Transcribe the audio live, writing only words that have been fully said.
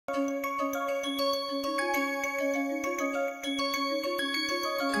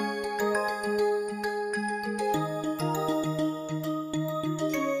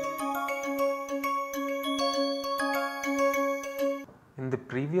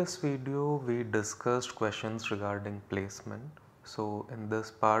previous video we discussed questions regarding placement. So in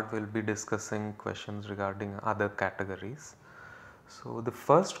this part we will be discussing questions regarding other categories. So the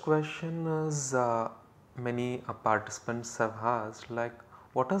first question is many participants have asked, like,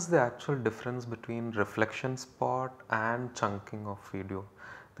 what is the actual difference between reflection spot and chunking of video?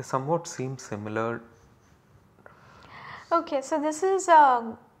 They somewhat seem similar. Okay, so this is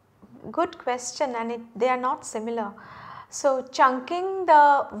a good question and they are not similar. So chunking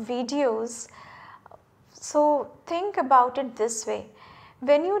the videos, so think about it this way.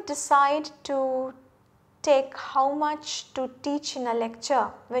 When you decide to take how much to teach in a lecture,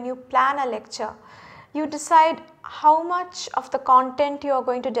 when you plan a lecture, you decide how much of the content you are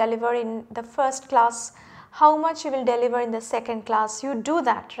going to deliver in the first class, how much you will deliver in the second class, you do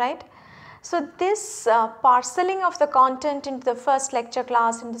that, right? So this parceling of the content into the first lecture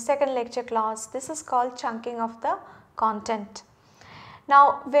class, in the second lecture class, this is called chunking of the content.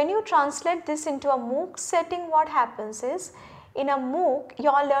 Now when you translate this into a MOOC setting, what happens is, in a MOOC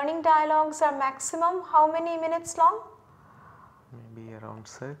your learning dialogues are maximum how many minutes long? Maybe around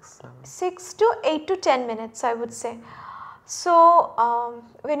 6, 6 to 8 to 10 minutes I would say. So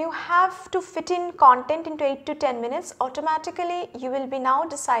when you have to fit in content into 8 to 10 minutes, automatically you will be now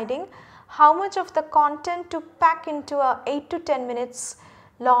deciding how much of the content to pack into a 8 to 10 minutes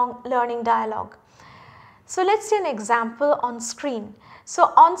long learning dialogue. So let us see an example on screen.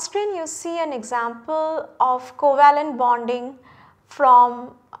 So on screen you see an example of covalent bonding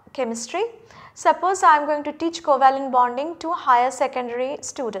from chemistry. Suppose I am going to teach covalent bonding to higher secondary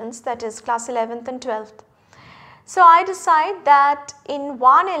students, that is class 11th and 12th. So I decide that in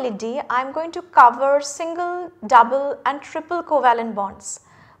one LED I am going to cover single, double and triple covalent bonds,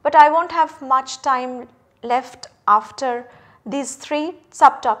 but I will not have much time left after these three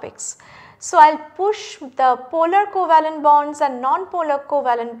subtopics. So I will push the polar covalent bonds and non-polar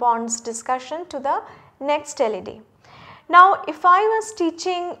covalent bonds discussion to the next LED. Now if I was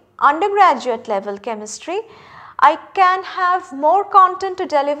teaching undergraduate level chemistry, I can have more content to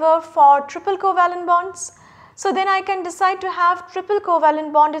deliver for triple covalent bonds. So then I can decide to have triple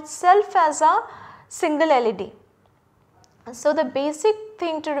covalent bond itself as a single LED. So the basic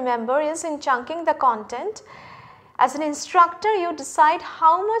thing to remember is, in chunking the content, as an instructor you decide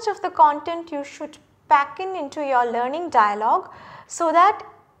how much of the content you should pack in into your learning dialogue, so that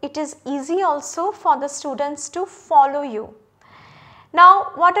it is easy also for the students to follow you.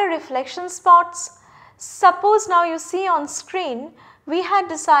 Now what are reflection spots? Suppose now you see on screen we had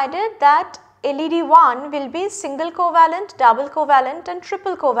decided that LED 1 will be single covalent, double covalent and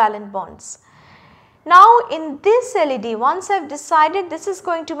triple covalent bonds. Now in this LED, once I have decided this is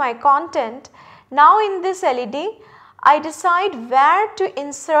going to my content, now in this LED I decide where to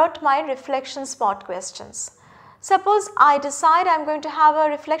insert my reflection spot questions. Suppose I decide I am going to have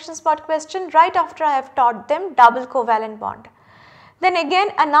a reflection spot question right after I have taught them double covalent bond. Then again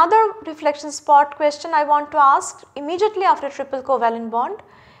another reflection spot question I want to ask immediately after triple covalent bond,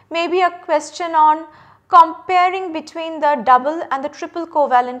 maybe a question on comparing between the double and the triple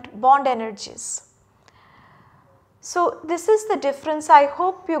covalent bond energies. So this is the difference. I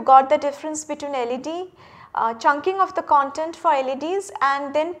hope you got the difference between LED, chunking of the content for LEDs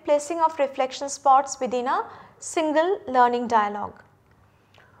and then placing of reflection spots within a single learning dialogue.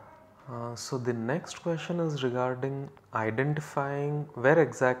 So the next question is regarding identifying where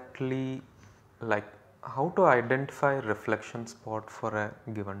exactly, like how to identify reflection spot for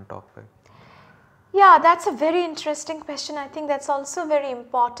a given topic. Yeah, that's a very interesting question. I think that's also very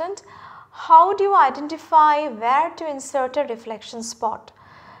important. How do you identify where to insert a reflection spot?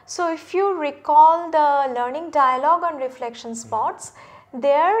 So if you recall the learning dialogue on reflection spots,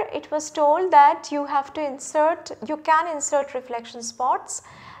 there it was told that you have to insert, you can insert reflection spots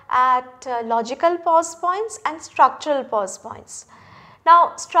at logical pause points and structural pause points.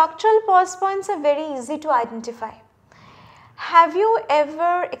 Now structural pause points are very easy to identify. Have you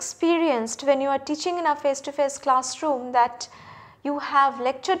ever experienced when you are teaching in a face-to-face classroom that you have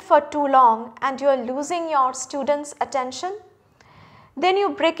lectured for too long and you are losing your students' attention? Then you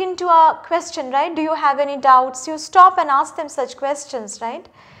break into a question, right? Do you have any doubts? You stop and ask them such questions, right?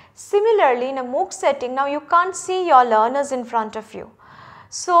 Similarly, in a MOOC setting, now you can't see your learners in front of you.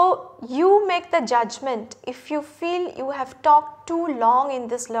 So you make the judgment. If you feel you have talked too long in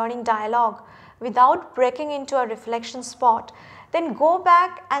this learning dialogue without breaking into a reflection spot, then go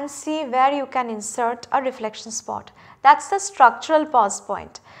back and see where you can insert a reflection spot. That's the structural pause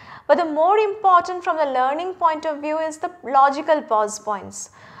point. But the more important from the learning point of view is the logical pause points.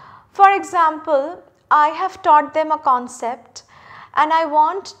 For example, I have taught them a concept and I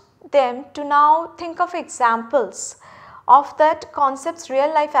want them to now think of examples of that concept's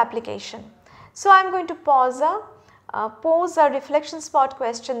real life application. So, I am going to pose a reflection spot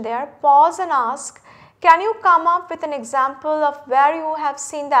question there, pause and ask, can you come up with an example of where you have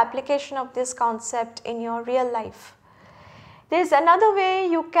seen the application of this concept in your real life? There is another way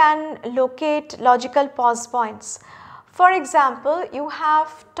you can locate logical pause points. For example, you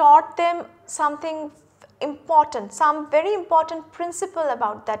have taught them something important, some very important principle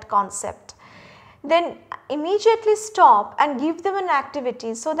about that concept. Then immediately stop and give them an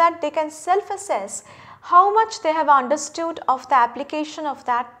activity so that they can self-assess how much they have understood of the application of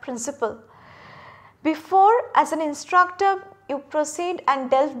that principle. Before, as an instructor, you proceed and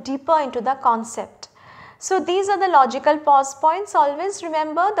delve deeper into the concept. So, these are the logical pause points. Always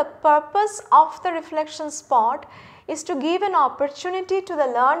remember, the purpose of the reflection spot is to give an opportunity to the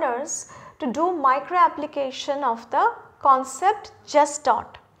learners to do micro application of the concept just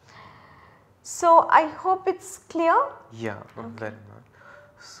taught. So, I hope it's clear. Yeah, very much.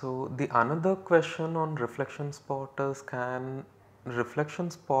 So, the another question on reflection spot is, can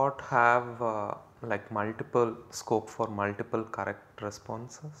reflection spot have like multiple scope for multiple correct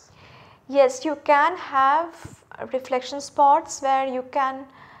responses? Yes, you can have reflection spots where you can,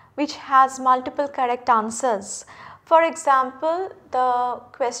 which has multiple correct answers. For example, the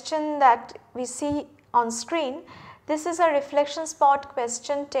question that we see on screen, this is a reflection spot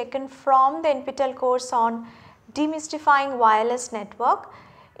question taken from the NPTEL course on demystifying wireless network.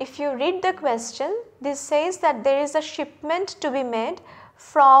 If you read the question, this says that there is a shipment to be made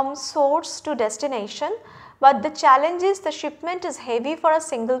from source to destination, but the challenge is the shipment is heavy for a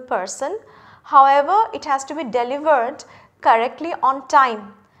single person. However, it has to be delivered correctly on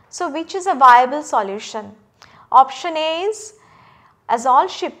time. So, which is a viable solution? Option A is, as all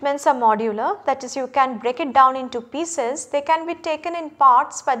shipments are modular, that is, you can break it down into pieces, they can be taken in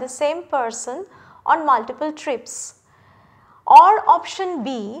parts by the same person on multiple trips. Or option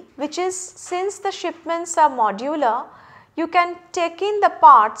B, which is, since the shipments are modular, you can take in the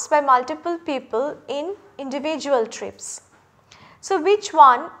parts by multiple people in individual trips. So, which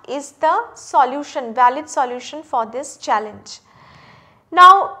one is the solution, valid solution for this challenge?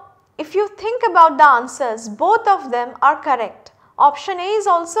 Now, if you think about the answers, both of them are correct. Option A is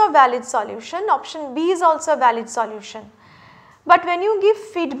also a valid solution, option B is also a valid solution. But when you give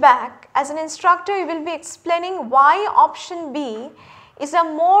feedback as an instructor, you will be explaining why option B is a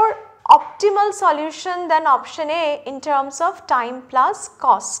more optimal solution than option A in terms of time plus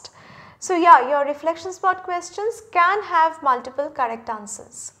cost. So, yeah, your reflection spot questions can have multiple correct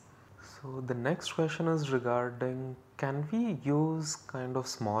answers. So, the next question is regarding, can we use kind of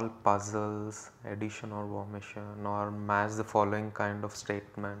small puzzles, addition or omission, or match the following kind of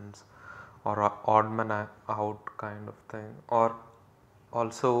statements, or odd man out kind of thing, or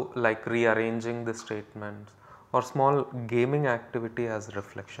also like rearranging the statements, or small gaming activity as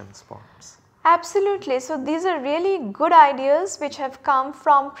reflection spots? Absolutely. So, these are really good ideas which have come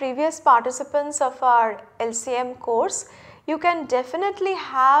from previous participants of our LCM course. You can definitely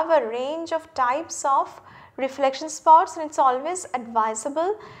have a range of types of reflection spots, and it is always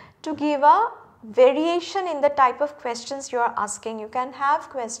advisable to give a variation in the type of questions you are asking. You can have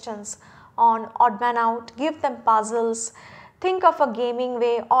questions on odd man out, give them puzzles, think of a gaming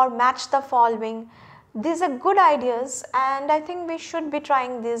way, or match the following. These are good ideas, and I think we should be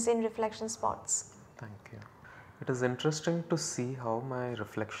trying these in reflection spots. Thank you. It is interesting to see how my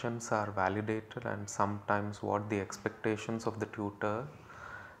reflections are validated and sometimes what the expectations of the tutor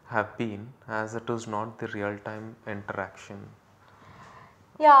have been, as it is not the real time interaction.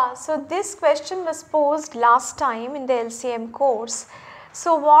 Yeah, so this question was posed last time in the LCM course.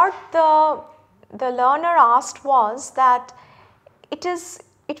 So, what the learner asked was that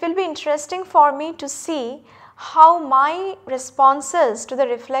it will be interesting for me to see how my responses to the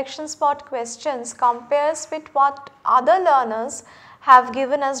reflection spot questions compares with what other learners have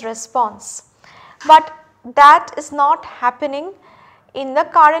given as response. But that is not happening in the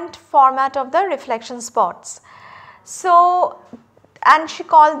current format of the reflection spots. So, and she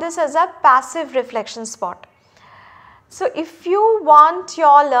called this as a passive reflection spot. So, if you want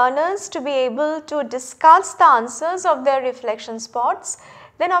your learners to be able to discuss the answers of their reflection spots,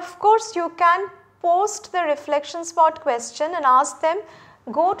 then of course you can post the reflection spot question and ask them,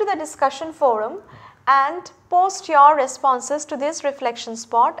 go to the discussion forum and post your responses to this reflection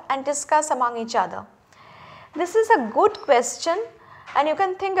spot and discuss among each other. This is a good question and you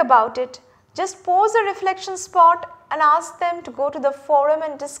can think about it. Just pose a reflection spot and ask them to go to the forum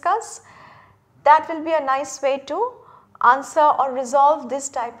and discuss. That will be a nice way to answer or resolve this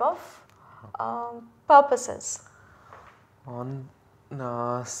type of purposes. On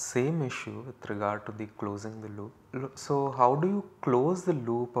Same issue with regard to the closing the loop. So how do you close the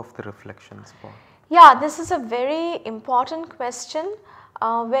loop of the reflection spot? Yeah, this is a very important question.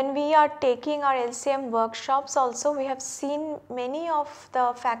 When we are taking our LCM workshops also, we have seen many of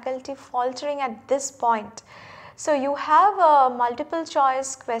the faculty faltering at this point. So you have a multiple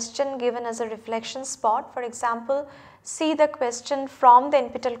choice question given as a reflection spot. For example, see the question from the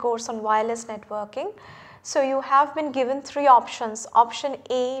NPTEL course on wireless networking. So you have been given 3 options, option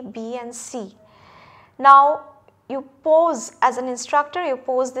A, B and C. Now you pose, as an instructor, you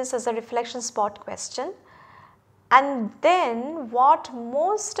pose this as a reflection spot question, and then what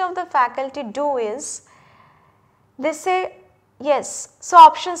most of the faculty do is they say yes, so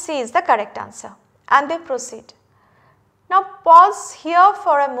option C is the correct answer, and they proceed. Now pause here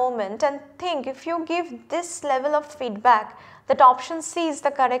for a moment and think, if you give this level of feedback that option C is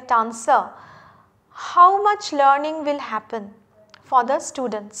the correct answer, how much learning will happen for the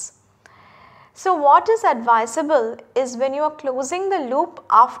students? So what is advisable is, when you are closing the loop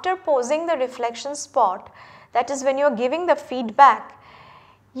after posing the reflection spot, that is when you are giving the feedback,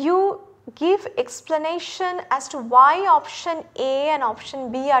 you give explanation as to why option A and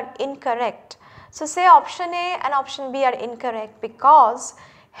option B are incorrect. So say option A and option B are incorrect because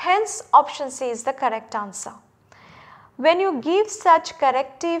hence option C is the correct answer. When you give such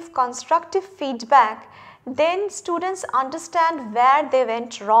corrective, constructive feedback, then students understand where they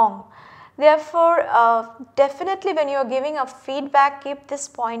went wrong. Therefore, definitely when you are giving a feedback, keep this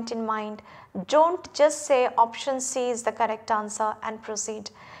point in mind. Don't just say option C is the correct answer and proceed.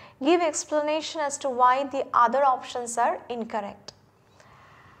 Give explanation as to why the other options are incorrect.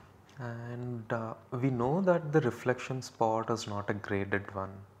 And we know that the reflection spot is not a graded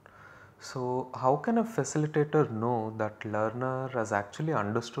one. So how can a facilitator know that learner has actually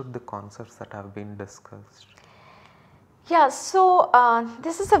understood the concepts that have been discussed? Yeah, so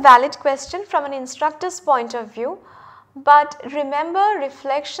this is a valid question from an instructor's point of view, but remember,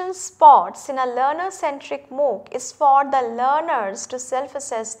 reflection spots in a learner-centric MOOC is for the learners to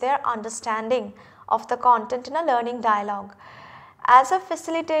self-assess their understanding of the content in a learning dialogue. As a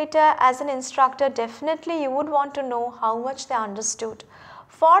facilitator, as an instructor, definitely you would want to know how much they understood.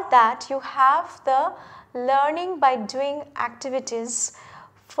 For that, you have the learning by doing activities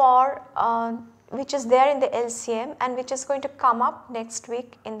for which is there in the LCM and which is going to come up next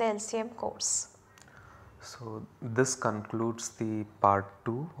week in the LCM course. So this concludes the part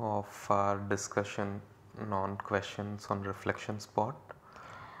 2 of our discussion on questions on reflection spot.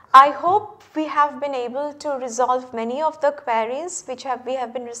 I hope we have been able to resolve many of the queries which we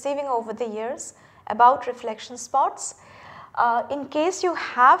have been receiving over the years about reflection spots. In case you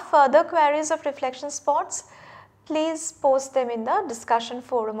have further queries of reflection spots, please post them in the discussion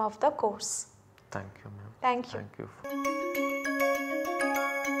forum of the course. Thank you, ma'am. Thank you. Thank you.